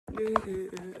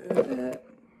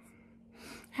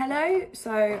Hello,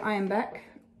 so I am back.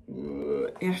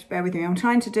 You have to bear with me. I'm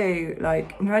trying to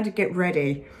get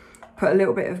ready, put a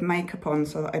little bit of makeup on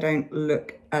so that I don't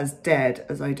look as dead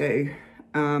as I do,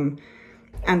 and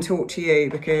talk to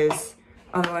you, because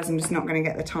otherwise I'm just not going to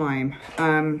get the time.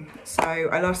 So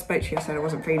I last spoke to you, I said I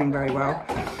wasn't feeling very well,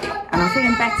 and I'm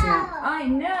feeling better now. I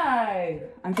know!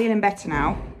 I'm feeling better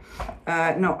now.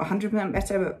 Not 100%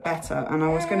 better, but better. And I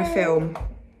was going to film.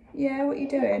 Yeah, what are you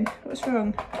doing? What's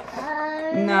wrong?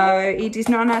 No, Edie's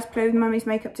not allowed to play with Mummy's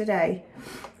makeup today.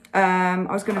 I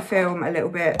was going to film a little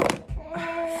bit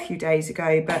a few days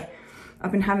ago, but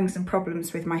I've been having some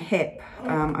problems with my hip.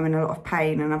 I'm in a lot of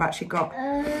pain, and I've actually got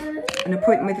an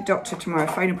appointment with the doctor tomorrow, a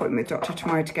phone appointment with the doctor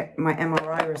tomorrow to get my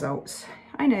MRI results.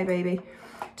 I know, baby.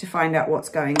 To find out what's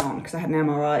going on, because I had an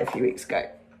MRI a few weeks ago.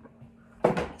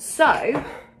 So,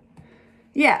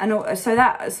 yeah, and so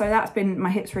that's been, my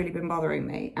hip's really been bothering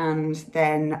me, and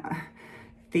then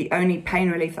the only pain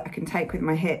relief that I can take with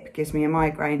my hip gives me a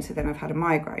migraine, so then I've had a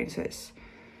migraine, so it's,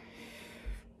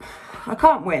 I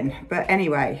can't win. But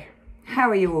anyway, how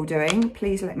are you all doing?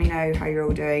 Please let me know how you're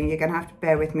all doing. You're gonna have to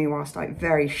bear with me whilst I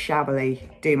very shabbily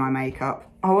do my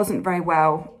makeup. I wasn't very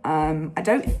well. I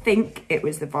don't think it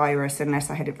was the virus unless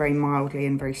I had it very mildly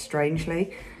and very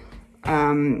strangely.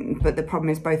 But the problem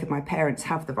is both of my parents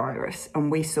have the virus,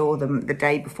 and we saw them the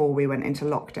day before we went into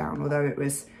lockdown. Although it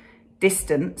was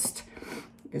distanced,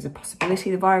 there's a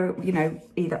possibility the virus, you know,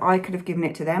 either I could have given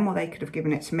it to them or they could have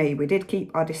given it to me. We did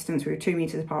keep our distance. We were 2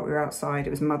 meters apart. We were outside. It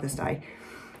was Mother's Day.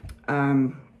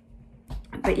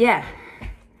 But yeah,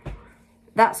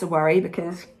 that's a worry,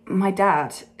 because my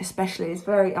dad especially is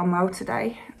very unwell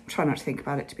today. I'm trying not to think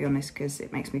about it, to be honest, because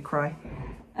it makes me cry.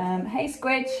 Hey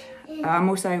Squidge. I'm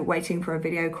also waiting for a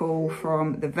video call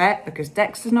from the vet because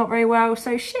Dexter's not very well.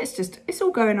 So shit's just, it's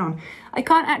all going on. I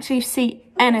can't actually see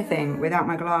anything without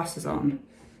my glasses on.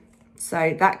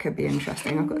 So that could be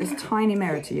interesting. I've got this tiny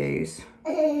mirror to use.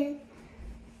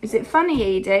 Is it funny,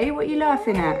 Edie? What are you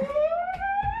laughing at?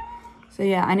 So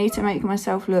yeah, I need to make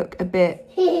myself look a bit...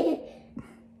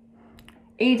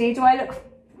 Edie, do I look...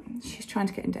 She's trying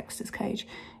to get in Dexter's cage.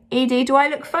 Edie, do I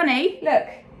look funny? Look.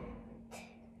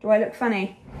 Do I look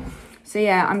funny? So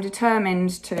yeah, I'm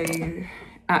determined to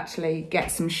actually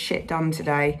get some shit done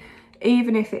today,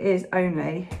 even if it is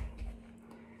only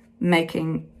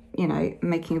making, you know,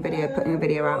 making a video, putting a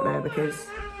video out there, because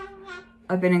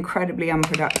I've been incredibly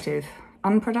unproductive.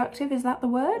 Unproductive, is that the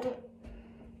word?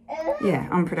 Yeah,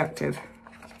 unproductive.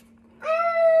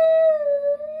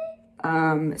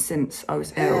 Since I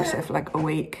was ill, so for like a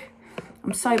week.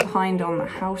 I'm so behind on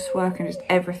housework and just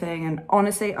everything, and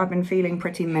honestly, I've been feeling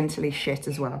pretty mentally shit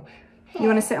as well. You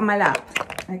want to sit on my lap?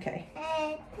 Okay.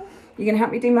 You gonna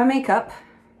help me do my makeup?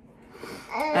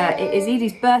 It is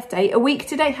Edie's birthday, a week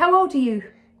today. How old are you?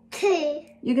 2.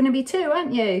 You're gonna be 2,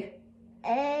 aren't you?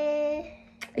 Are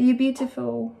you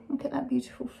beautiful? Look at that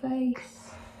beautiful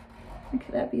face. Look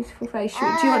at that beautiful face. Do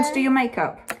you want to do your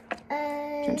makeup? Do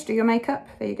you want to do your makeup?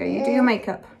 There you go, you do your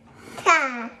makeup.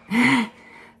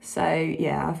 So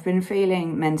yeah, I've been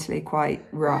feeling mentally quite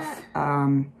rough.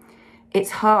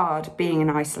 It's hard being in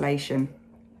isolation.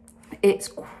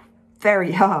 It's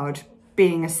very hard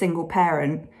being a single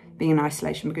parent, being in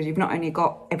isolation, because you've not only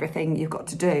got everything you've got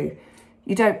to do,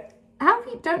 don't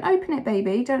open it,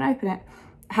 baby, don't open it.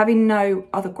 Having no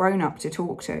other grown-up to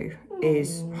talk to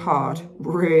is hard,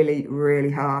 really,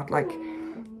 really hard. Like,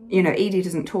 you know, Edie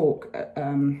doesn't talk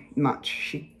much.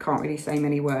 She can't really say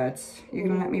many words. You're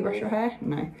gonna let me brush your hair?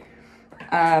 No.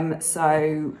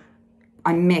 So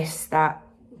I miss that,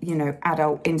 you know,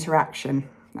 adult interaction.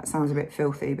 That sounds a bit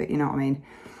filthy, but you know what I mean.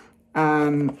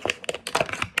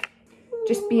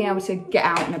 Just being able to get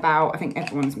out and about. I think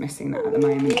everyone's missing that at the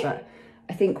moment, but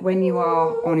I think when you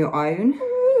are on your own,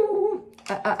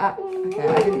 okay, I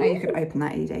didn't know you could open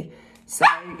that, Edie. So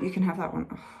you can have that one.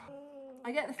 Oh.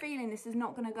 I get the feeling this is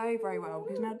not going to go very well,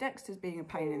 because now Dexter's being a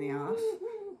pain in the ass.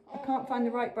 I can't find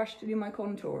the right brush to do my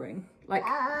contouring. Like,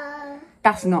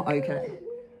 that's not okay.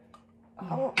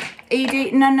 Oh.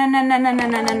 Edie,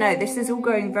 no. This is all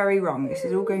going very wrong. This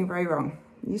is all going very wrong.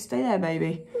 You stay there,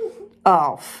 baby.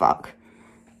 Oh, fuck.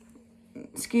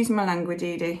 Excuse my language,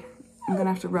 Edie. I'm going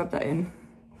to have to rub that in.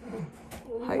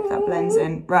 Hope that blends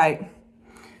in. Right.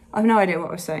 I've no idea what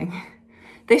I was saying.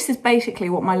 This is basically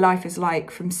what my life is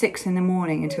like from 6 in the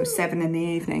morning until 7 in the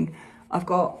evening. I've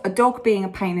got a dog being a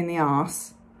pain in the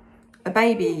arse, a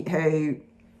baby who,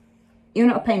 you're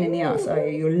not a pain in the arse, are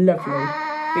you? You're lovely,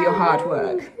 but you're hard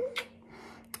work.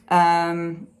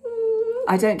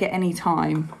 I don't get any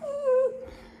time.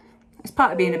 It's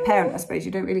part of being a parent, I suppose.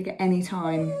 You don't really get any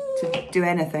time to do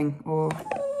anything or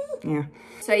Yeah.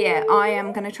 So yeah, I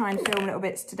am going to try and film little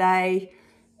bits today,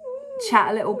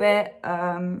 chat a little bit.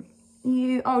 Oh, do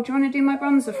you want to do my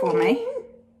bronzer for me?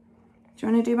 Do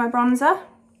you want to do my bronzer?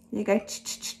 There you go.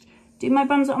 Do my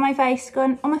bronzer on my face.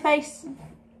 Go on my face.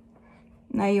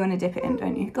 No, you want to dip it in,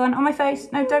 don't you? Go on my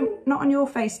face. No, don't. Not on your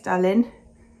face, darling.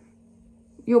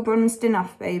 You're bronzed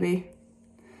enough, baby.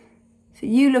 So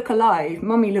you look alive.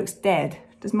 Mummy looks dead.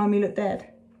 Does Mummy look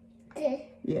dead?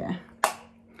 Yeah.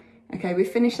 Okay,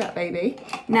 we've finished that, baby.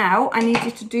 Now, I need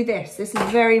you to do this. This is a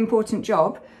very important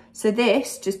job. So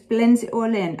this just blends it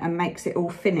all in and makes it all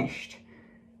finished.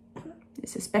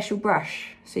 It's a special brush.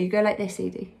 So you go like this,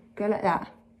 Edie. Go like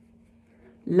that.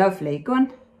 Lovely. Go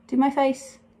on, do my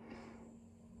face.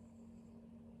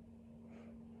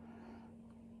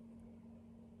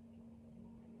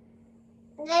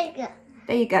 There you go.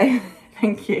 There you go.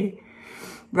 Thank you.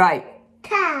 Right.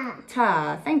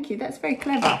 Ta. Thank you. That's very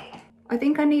clever. I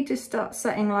think I need to start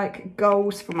setting like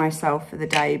goals for myself for the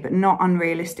day, but not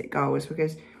unrealistic goals,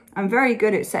 because I'm very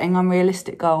good at setting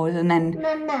unrealistic goals and then...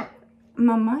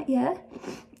 Mama, yeah?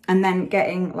 And then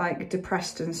getting like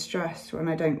depressed and stressed when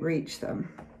I don't reach them.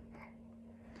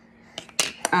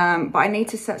 But I need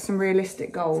to set some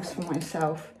realistic goals for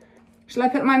myself. Shall I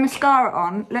put my mascara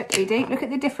on? Look, Edie, look at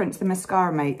the difference the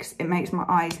mascara makes. It makes my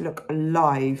eyes look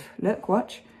alive. Look,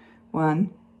 watch.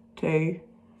 1, 2,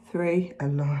 3,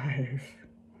 alive.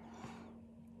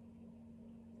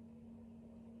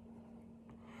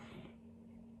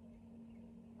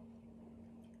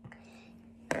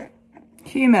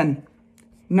 Human,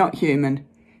 not human.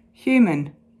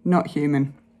 Human, not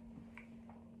human.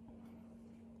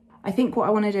 I think what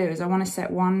I want to do is I want to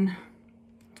set one...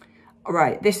 All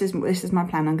right, this is my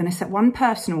plan. I'm going to set one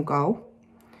personal goal,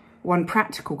 one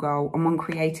practical goal, and one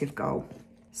creative goal.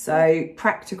 So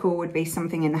practical would be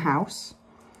something in the house.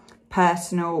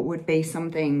 Personal would be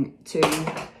something to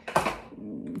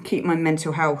keep my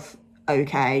mental health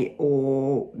okay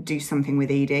or do something with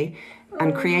Edie.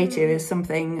 And creative is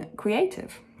something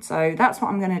creative. So that's what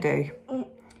I'm going to do.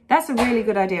 That's a really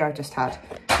good idea I just had.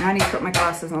 Now I need to put my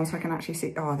glasses on so I can actually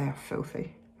see. Oh, they're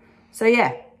filthy. So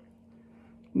yeah.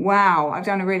 Wow, I've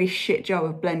done a really shit job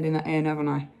of blending that in, haven't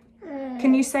I?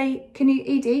 Can you say,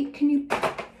 Edie, can you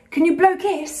blow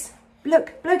kiss?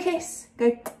 Look, blow kiss.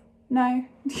 Go, no,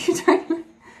 you don't.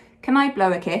 Can I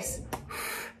blow a kiss?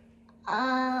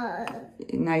 No,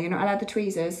 you're not allowed the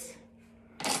tweezers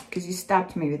because you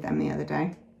stabbed me with them the other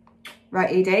day.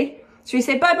 Right, Edie, should we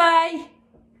say bye-bye?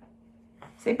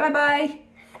 Say bye-bye.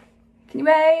 Can you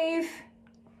wave?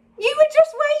 You were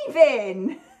just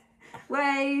waving.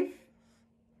 Wave.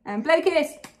 And blow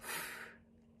kiss.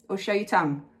 Or show your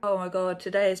tongue. Oh my God,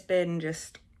 today has been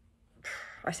just...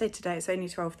 I say today, it's only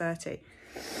 12:30.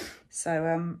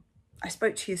 So I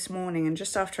spoke to you this morning, and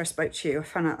just after I spoke to you, I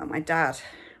found out that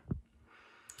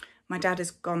my dad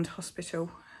has gone to hospital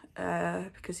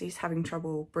because he's having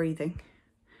trouble breathing.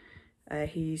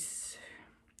 He's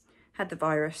had the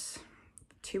virus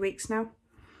 2 weeks now.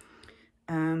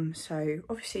 So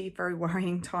obviously very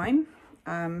worrying time.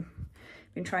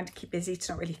 Been trying to keep busy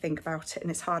to not really think about it,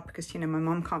 and it's hard because, you know, my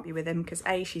mum can't be with him because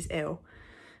A, she's ill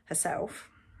herself,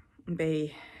 and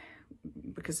B,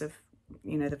 because of,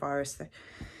 you know, the virus, that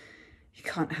you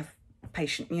can't have a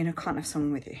patient, you know, can't have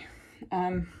someone with you.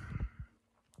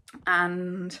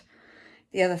 And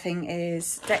the other thing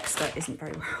is Dexter isn't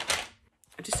very well.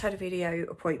 I just had a video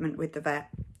appointment with the vet,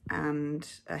 and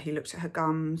he looked at her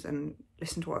gums and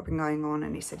listened to what had been going on,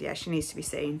 and he said, yeah, she needs to be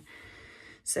seen.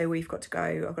 So we've got to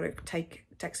go. I've got to take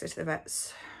Dexter to the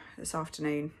vets this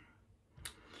afternoon.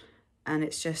 And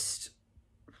it's just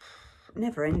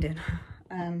never ending.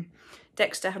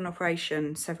 Dexter had an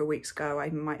operation several weeks ago.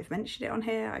 I might have mentioned it on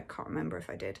here. I can't remember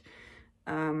if I did.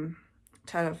 To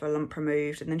have a lump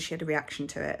removed, and then she had a reaction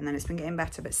to it, and then it's been getting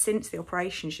better. But since the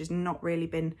operation, she's not really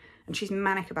been, and she's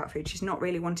manic about food. She's not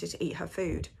really wanted to eat her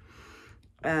food.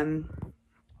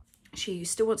 She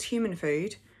still wants human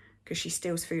food, because she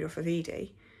steals food off of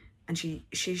Edie, and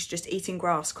she's just eating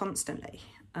grass constantly,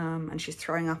 and she's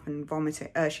throwing up and vomiting.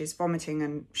 She's vomiting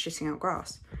and shitting out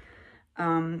grass.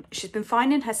 She's been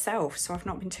fine in herself, so I've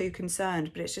not been too concerned,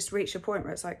 but it's just reached a point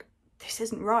where it's like, this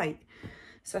isn't right.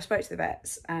 So I spoke to the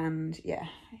vets, and yeah,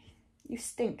 you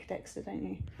stink, Dexter, don't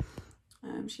you?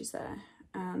 She's there,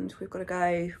 and we've got to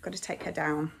go. We've got to take her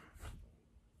down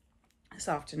this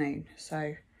afternoon.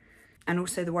 So. And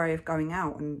also the worry of going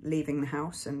out and leaving the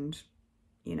house and,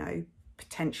 you know,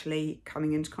 potentially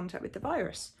coming into contact with the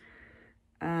virus.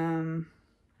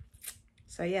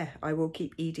 So yeah, I will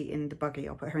keep Edie in the buggy.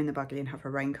 I'll put her in the buggy and have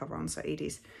her rain cover on so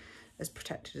Edie's as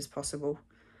protected as possible.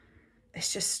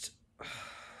 It's just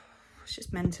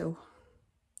mental.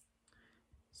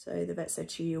 So the vet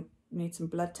said you'll need some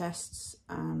blood tests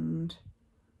and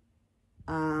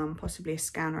possibly a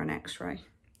scan or an x-ray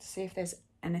to see if there's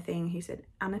anything, he said,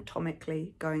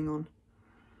 anatomically going on.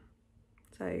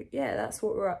 So yeah, that's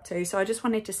what we're up to. So I just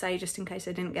wanted to say, just in case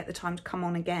I didn't get the time to come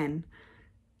on again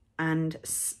and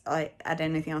I add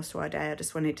anything else to our day, I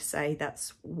just wanted to say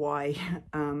that's why.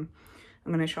 I'm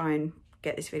going to try and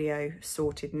get this video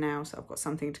sorted now so I've got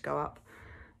something to go up.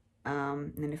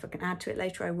 And then if I can add to it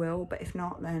later, I will. But if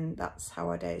not, then that's how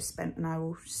our day is spent, and I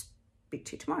will speak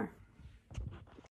to you tomorrow.